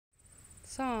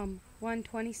Psalm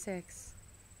 126.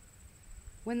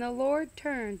 When the Lord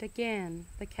turned again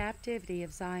the captivity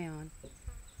of Zion,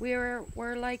 we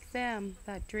were like them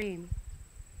that dream.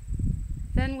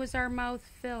 Then was our mouth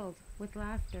filled with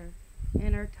laughter,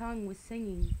 and our tongue with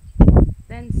singing.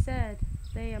 Then said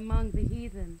they among the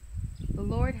heathen, The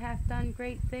Lord hath done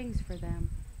great things for them.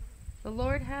 The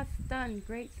Lord hath done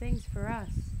great things for us,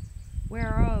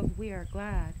 whereof we are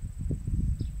glad.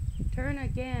 Turn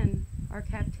again our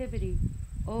captivity,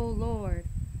 O Lord,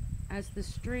 as the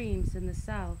streams in the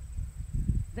south.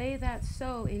 They that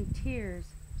sow in tears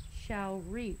shall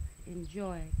reap in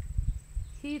joy.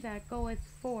 He that goeth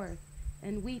forth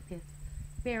and weepeth,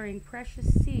 bearing precious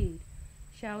seed,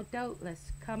 shall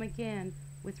doubtless come again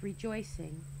with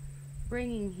rejoicing,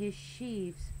 bringing his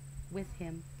sheaves with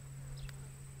him.